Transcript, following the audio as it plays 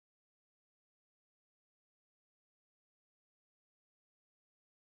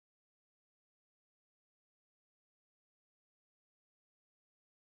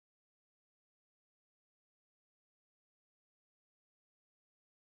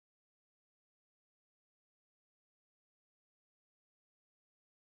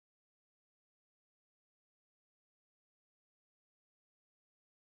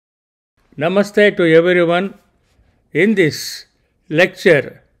Namaste to everyone. In this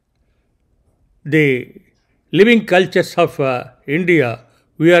lecture, the living cultures of India,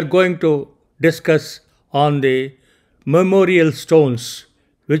 we are going to discuss on the memorial stones,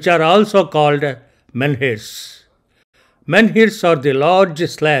 which are also called menhirs. Menhirs are the large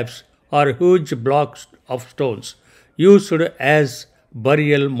slabs or huge blocks of stones used as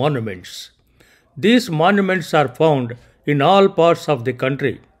burial monuments. These monuments are found in all parts of the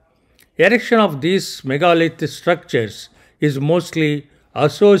country. Erection of these megalith structures is mostly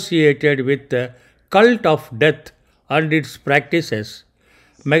associated with the cult of death and its practices.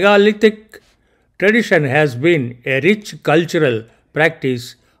 Megalithic tradition has been a rich cultural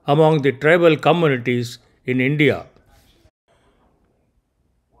practice among the tribal communities in India.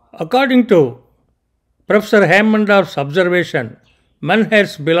 According to Professor Hemendorf's observation,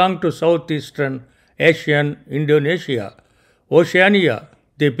 menhirs belong to Southeastern Asian Indonesia, Oceania,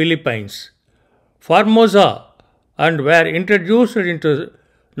 the Philippines, Formosa, and were introduced into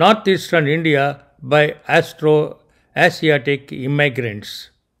northeastern India by Austro-Asiatic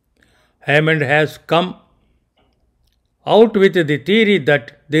immigrants. Hammond has come out with the theory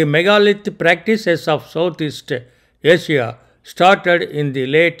that the megalith practices of Southeast Asia started in the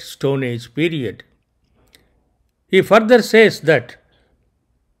late Stone Age period. He further says that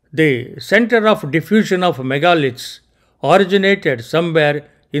the center of diffusion of megaliths originated somewhere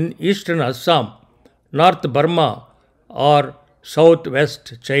in eastern Assam, North Burma, or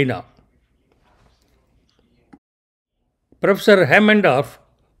southwest China. Professor Hemendorf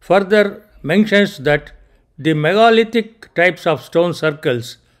further mentions that the megalithic types of stone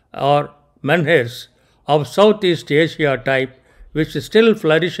circles or menhirs of Southeast Asia type, which still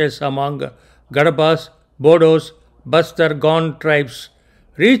flourishes among Gadabas, Bodos, Bastar Gond tribes,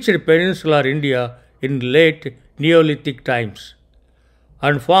 reached peninsular India in late Neolithic times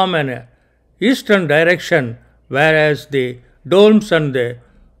and form an eastern direction, whereas the domes and the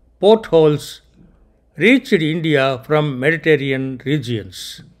portholes reached India from Mediterranean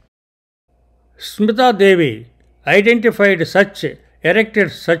regions. Smita Devi identified such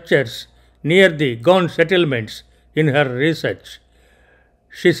erected structures near the Gond settlements in her research.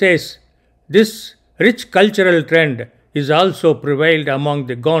 She says this rich cultural trend is also prevailed among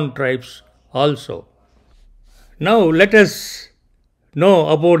the Gond tribes also. Now let us know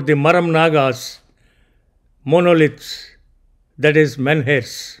about the Maram Naga's monoliths, that is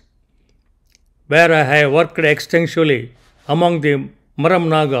menhirs, where I have worked extensively among the Maram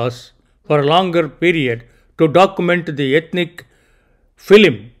Nagas for a longer period to document the ethnic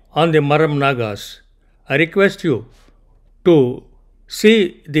film on the Maram Nagas. I request you to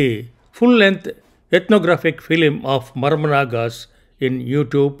see the full-length ethnographic film of Maram Nagas in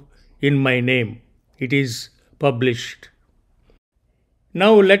YouTube in my name. It is published.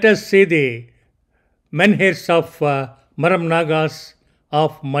 Now let us see the menhirs of Maram Nagas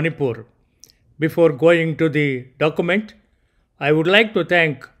of Manipur. Before going to the document, I would like to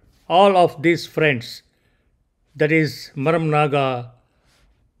thank all of these friends, that is Maram Naga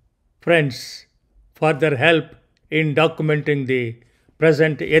friends, for their help in documenting the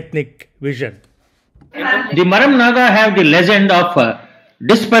present ethnic vision. The Maram Naga have the legend of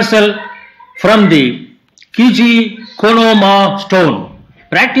dispersal from the Kiji Konoma stone,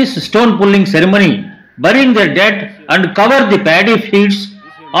 practice stone pulling ceremony, burying their dead and cover the paddy fields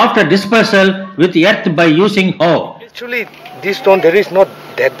after dispersal with earth by using hoe. Actually, this stone, there is not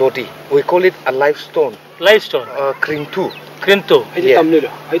dead body. We call it a live stone. Live stone? Krintu. Krintu. Yeah.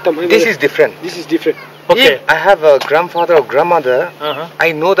 This is different. This is different. Okay. If I have a grandfather or grandmother,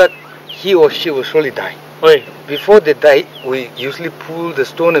 I know that he or she will surely die. Oi. Before they die, we usually pull the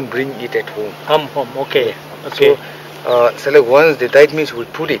stone and bring it at home. Home. Okay. Yeah. Okay. So like once they died means we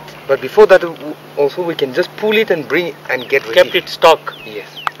put it. But before that, also we can just pull it and bring it and get ready. Kept it stock. Yes.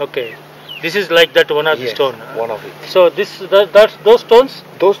 Okay. This is like that one of the stone. One of it. So those stones?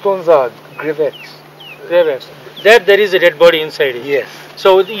 Those stones are gravets. Gravets. There is a dead body inside it. Yes.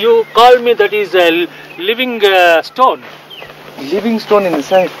 So you call me that is a living stone. Living stone in the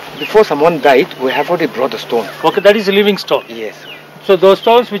sense, before someone died, we have already brought the stone. Okay, that is a living stone. Yes. So those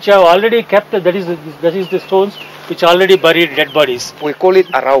stones which have already kept, that is the stones which already buried dead bodies. We call it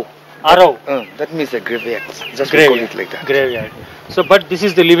arau. Arau. That means a graveyard. Just Graveyard. we call it like that. Graveyard. So, but this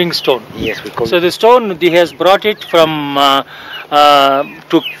is the living stone. Yes, we call So it. the stone, he has brought it from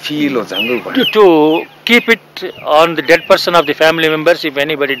to Field or jungle. to keep it on the dead person of the family members if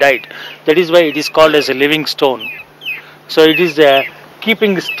anybody died. That is why it is called as a living stone. So it is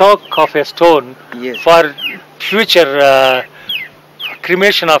keeping stock of a stone for future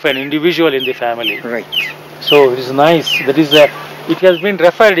cremation of an individual in the family. Right. So it is nice. That is it has been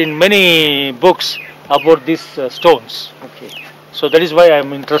referred in many books about these stones. Okay. So that is why I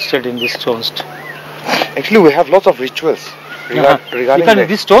am interested in these stones. Actually, we have lots of rituals regarding that.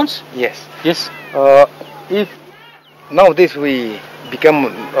 These stones? Yes. Yes. If nowadays we become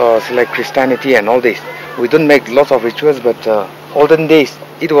like Christianity and all this, we don't make lots of rituals, but olden days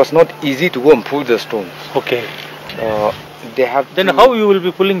it was not easy to go and pull the stones. Okay. They have. Then how you will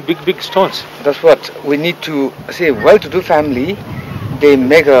be pulling big stones? That's what we need to say. Well-to-do family, they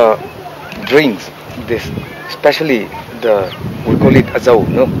make drinks. This, especially we call it azau,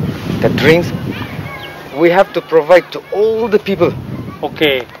 no? The drinks we have to provide to all the people.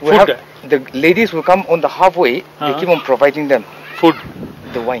 Okay. Food. The ladies will come on the halfway. They keep on providing them food.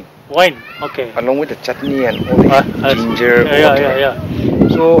 The wine. Wine. Okay. Along with the chutney and all the ginger. Yeah.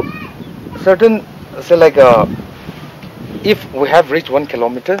 So certain, say like if we have reached 1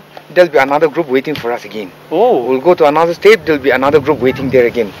 kilometer, there'll be another group waiting for us again. Oh. We'll go to another state. There'll be another group waiting there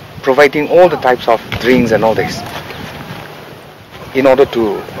again, providing all the types of drinks and all this, in order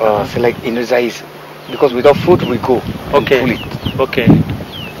to say like energize. Because without food we go and pull it. Okay.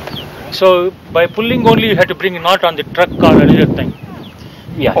 So by pulling only you had to bring not on the truck or any other thing.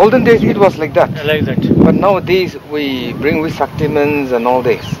 Yeah. Olden days it was like that. Like that. But nowadays we bring with saktimans and all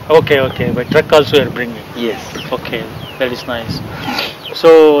this. Okay. By truck also you are bringing. Yes. Okay, that is nice.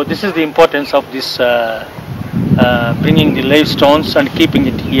 So this is the importance of this bringing the live stones and keeping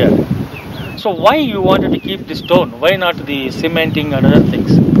it here. So why you wanted to keep the stone? Why not the cementing and other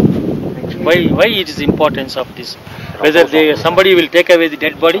things? Why it is the importance of this? Whether somebody will take away the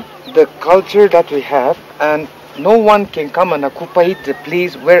dead body? The culture that we have, and no one can come and occupy the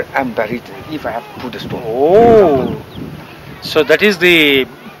place where I'm buried if I have put a stone. Oh, so that is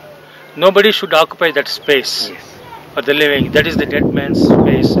nobody should occupy that space. Yes. For the living. That is the dead man's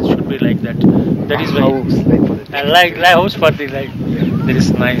space. It should be like that. That is why. Like house for the life. That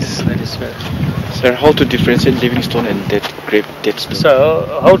is nice. That is well. Sir, how to differentiate living stone and dead stone?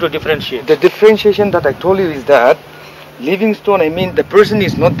 So, how to differentiate? The differentiation that I told you is that living stone, I mean the person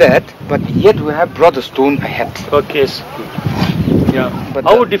is not dead, but yet we have brought the stone ahead. Okay. Yeah. But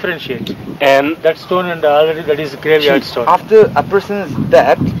how would differentiate? And that stone and already that is graveyard stone. After a person is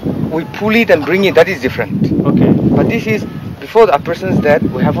dead, we pull it and bring it. That is different. Okay. But this is before a person is dead.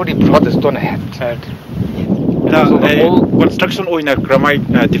 We have already brought the stone ahead. Construction oina gramai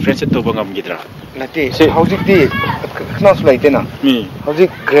differentiate to bangam gidra. Nati. How's it? Not like that. How's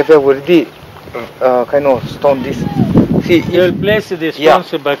it? Graveyard already kind of stone this. See, you will place the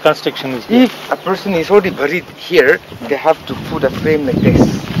stones by construction. If a person is already buried here, they have to put a frame like this.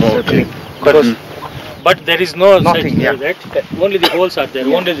 Okay. But there is nothing there. That only the holes are there.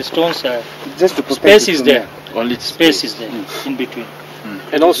 Only the stones are. Just to space is there. Only the space is there in between.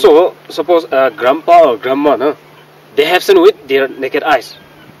 And also, suppose grandpa or grandma, no? They have seen with their naked eyes,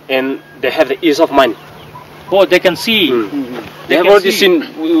 and they have the ease of mind. Oh, they can see. They have already seen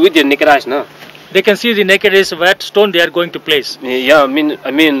with their naked eyes, no? They can see the naked eyes what stone they are going to place. Yeah, I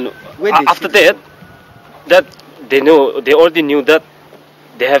mean, after that they already knew that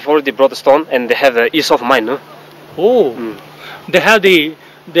they have already brought the stone, and they have the ease of mind, no? Oh, they have the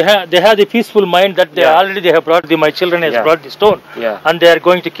peaceful mind that they have brought my children has brought the stone, and they are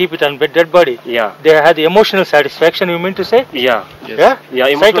going to keep it on dead body. Yeah, they have the emotional satisfaction. You mean to say? Yeah, yes.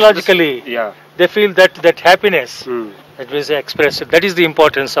 Yeah. Psychologically, they feel that happiness that was expressed. That is the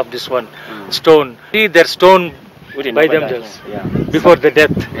importance of this one stone. See their stone by themselves before the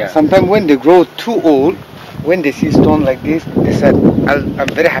death. Yeah. Sometimes when they grow too old, when they see stone like this, they said, "I'm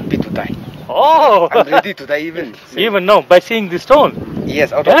very happy to die." Oh, I'm ready to die even. Even now, by seeing the stone.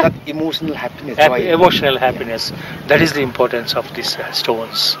 Yes, out of that emotional happiness. Emotional happiness. That is the importance of these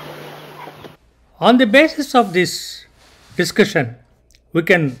stones. On the basis of this discussion, we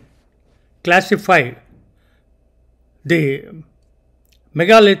can classify the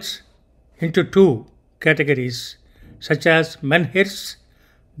megaliths into two categories, such as menhirs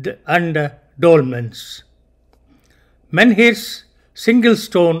and dolmens. Menhirs, single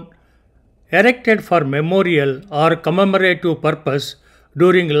stone, erected for memorial or commemorative purpose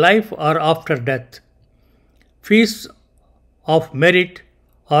during life or after death. Feasts of merit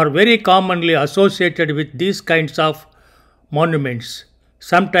are very commonly associated with these kinds of monuments,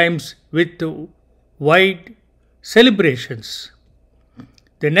 sometimes with wide celebrations.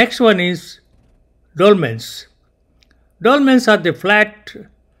 The next one is dolmens. Dolmens are the flat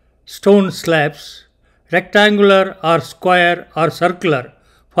stone slabs, rectangular or square or circular,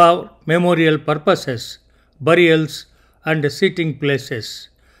 for memorial purposes, burials and seating places,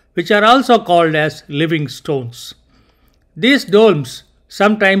 which are also called as living stones. These domes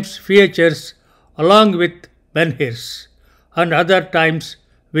sometimes features along with menhirs and other times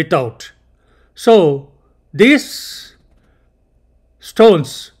without. So these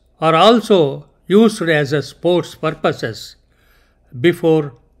stones are also used as a sports purposes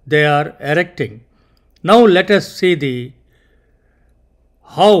before they are erecting. Now let us see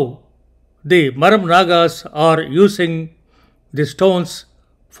how the Maram Nagas are using the stones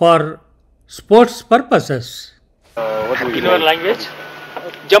for sports purposes. In our language,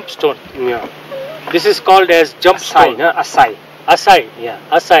 jump stone. Yeah. This is called as jump stone. Asai. Asai. Yeah.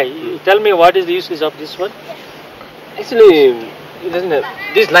 Asai. Tell me what is the usage of this one? Actually, it doesn't.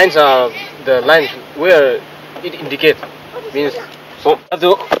 These lines are the lines where it indicates. Means so.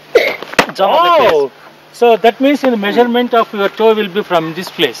 Oh, so that means in the measurement of your toe will be from this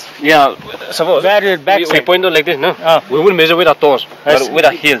place. Yeah. Suppose Where your back we side. point out like this, no? Ah. We will measure with our toes, but with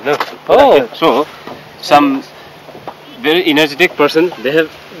our heel, no? Oh. So some very energetic person,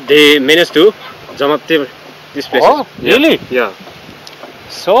 they managed to jump up this place. Oh, really? Yeah.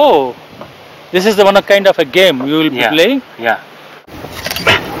 So, this is the one kind of a game you will be playing? Yeah.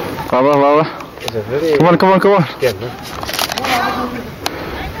 Baba. It's a very Come on. game, no?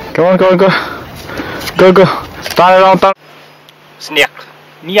 Come on. Go. Turn around. Snack.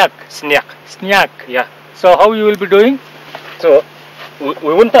 Snack. Yeah. So, how you will be doing? So we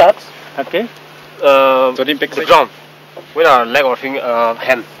won't touch Okay. the ground with our leg or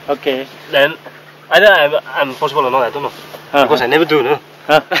hand. Okay. Then either I'm possible or not, I don't know. Because I never do, no?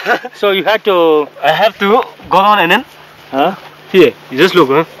 So, you had to... I have to go down and then Here. you just look,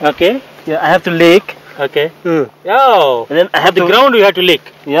 huh? Okay. Yeah, I have to lick. Okay. And Oh. then I have The to ground you have to lick.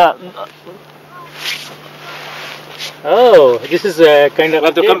 Yeah. Oh, this is a kind of... I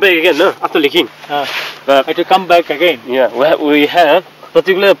have to come back again, no? After licking. Have to come back again. Yeah, we have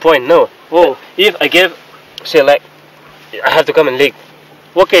particular point, no? Oh. If I give, say like, I have to come and lick.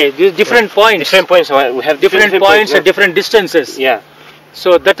 Okay, these different points. Different points, so we have Different points at different distances. Yeah.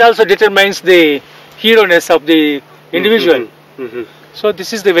 So that also determines the hero-ness of the individual. Mm-hmm. So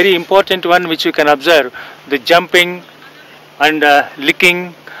this is the very important one which you can observe. The jumping and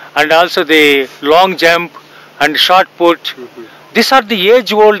licking and also the long jump and short put. These are the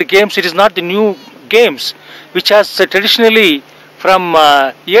age-old games. It is not the new games which has traditionally from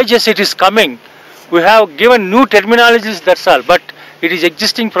ages it is coming. We have given new terminologies, that's all, but it is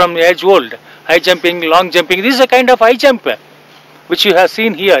existing from age-old. High jumping, long jumping. This is a kind of high jump which you have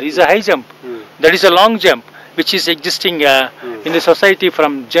seen here is a high jump. That is a long jump which is existing in the society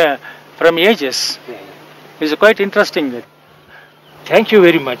from ages. It is quite interesting. Thank you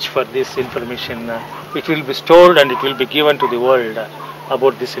very much for this information. It will be stored and it will be given to the world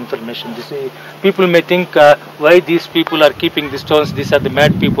about this information. People may think why these people are keeping the stones, these are the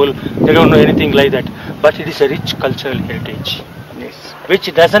mad people, they don't know anything like that. But it is a rich cultural heritage,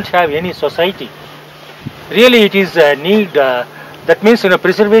 which doesn't have any society. Really it is a need, that means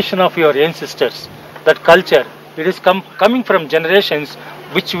preservation of your ancestors, that culture. It is coming from generations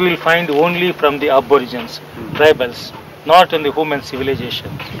which we will find only from the aborigines, tribals, not in the human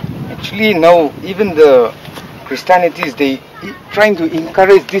civilization. Actually now even the Christianities, they trying to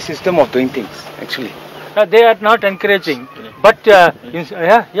encourage this system of doing things actually. They are not encouraging, but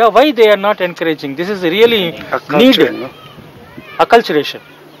why they are not encouraging? This is really needed. No? Acculturation.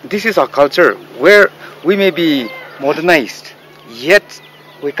 This is our culture where we may be modernized, yet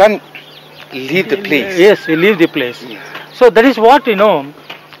we can't leave the place. Yes, we leave the place. Yes. So that is what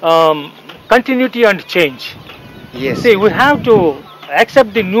continuity and change. Yes. See, we have to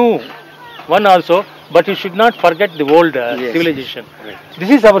accept the new one also, but we should not forget the old civilization. Right. This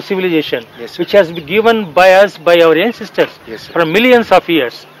is our civilization, which has been given by us, by our ancestors, for millions of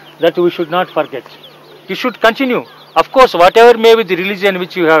years, that we should not forget. We should continue. Of course, whatever may be the religion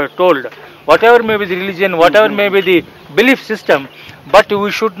which you have told, whatever may be the religion, whatever may be the belief system, but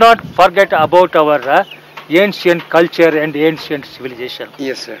we should not forget about our ancient culture and ancient civilization.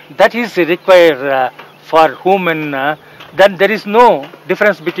 Yes, sir. That is required for human. Then there is no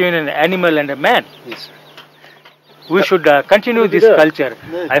difference between an animal and a man. Yes, sir. We should continue this culture.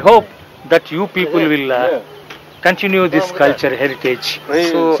 I hope that you people will continue this culture heritage.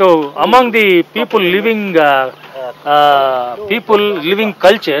 So among the people living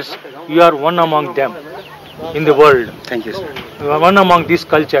cultures, you are one among them in the world. Thank you, sir. One among this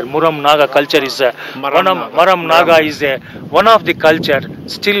culture, Maram Naga culture is Maram Naga is one of the culture.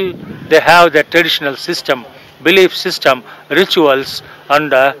 Still, they have the traditional system, belief system, rituals,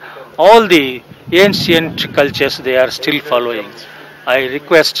 and all the ancient cultures they are still following. I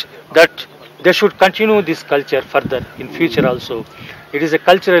request that they should continue this culture further in future also. It is a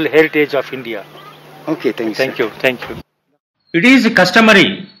cultural heritage of India. Okay, thank you. Thank you. Thank you. It is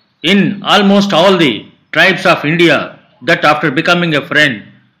customary in almost all the tribes of India that after becoming a friend,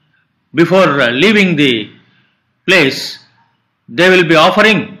 before leaving the place, they will be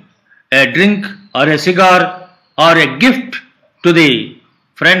offering a drink or a cigar or a gift to the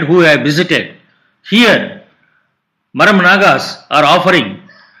friend who have visited. Here, Maram Nagas are offering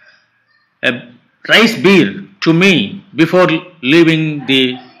a rice beer to me before leaving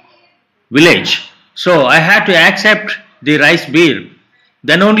the village. So I had to accept the rice beer.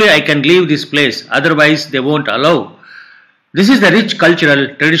 Then only I can leave this place, otherwise they won't allow. This is the rich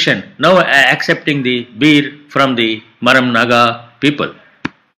cultural tradition. Now accepting the beer from the Maram Naga people.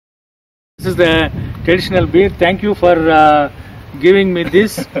 This is the traditional beer. Thank you for giving me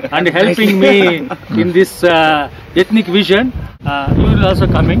this and helping me in this ethnic vision. You will also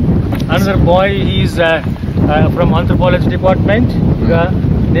coming. Another boy, he is from anthropology department.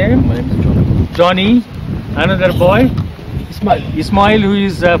 Name? My name is Johnny. Another boy, Ismail, who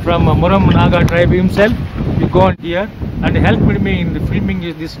is from Maram Naga tribe himself. You go on here and helped me in the filming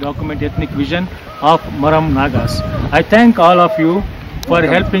this document, ethnic vision of Maram Nagas. I thank all of you for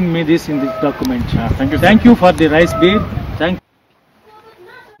helping me this in this document. Thank you. Thank you for the rice beer. Thank.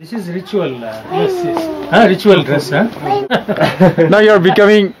 This is ritual. Yes. Ritual dress. Now you're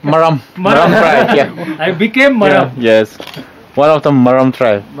becoming Maram. Maram tribe. Yeah. I became Maram. Yeah, yes. One of the Maram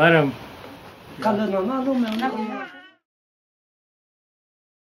tribe. Maram.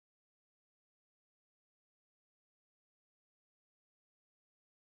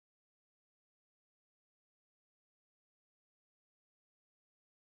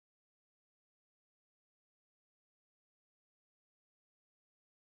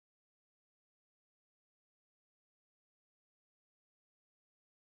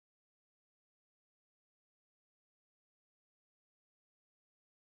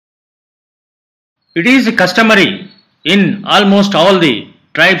 It is customary in almost all the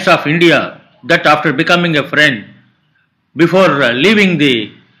tribes of India that after becoming a friend, before leaving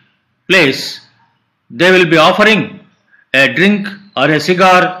the place, they will be offering a drink or a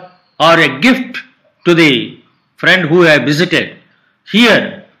cigar or a gift to the friend who have visited.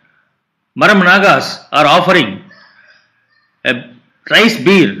 Here, Maram Nagas are offering a rice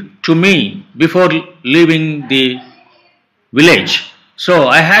beer to me before leaving the village. So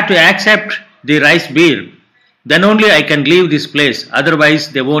I had to accept the rice beer. Then only I can leave this place,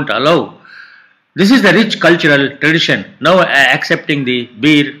 otherwise they won't allow. This is the rich cultural tradition. Now accepting the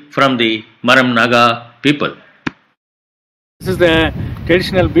beer from the Maram Naga people. This is the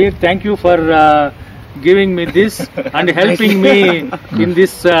traditional beer. Thank you for giving me this and helping me in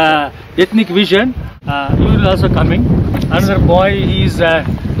this ethnic vision. You will also coming. Another boy, he is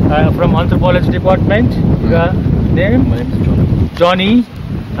from anthropology department. Name? My name is Johnny.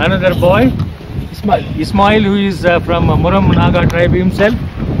 Another boy, Ismail, who is from Maram Naga tribe himself.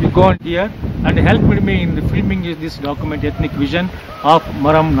 You go on here and helped me in the filming this document, ethnic vision of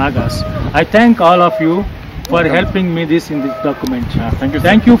Maram Nagas. I thank all of you for helping me this in this document. Thank you.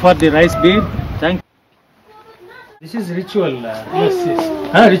 Thank you for the rice beer. Thank. This is ritual.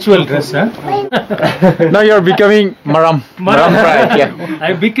 Yes. Ritual dress. Now you're becoming Maram. Maram tribe. Yeah.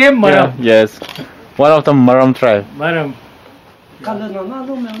 I became Maram. Yeah, yes. One of the Maram tribe. Maram.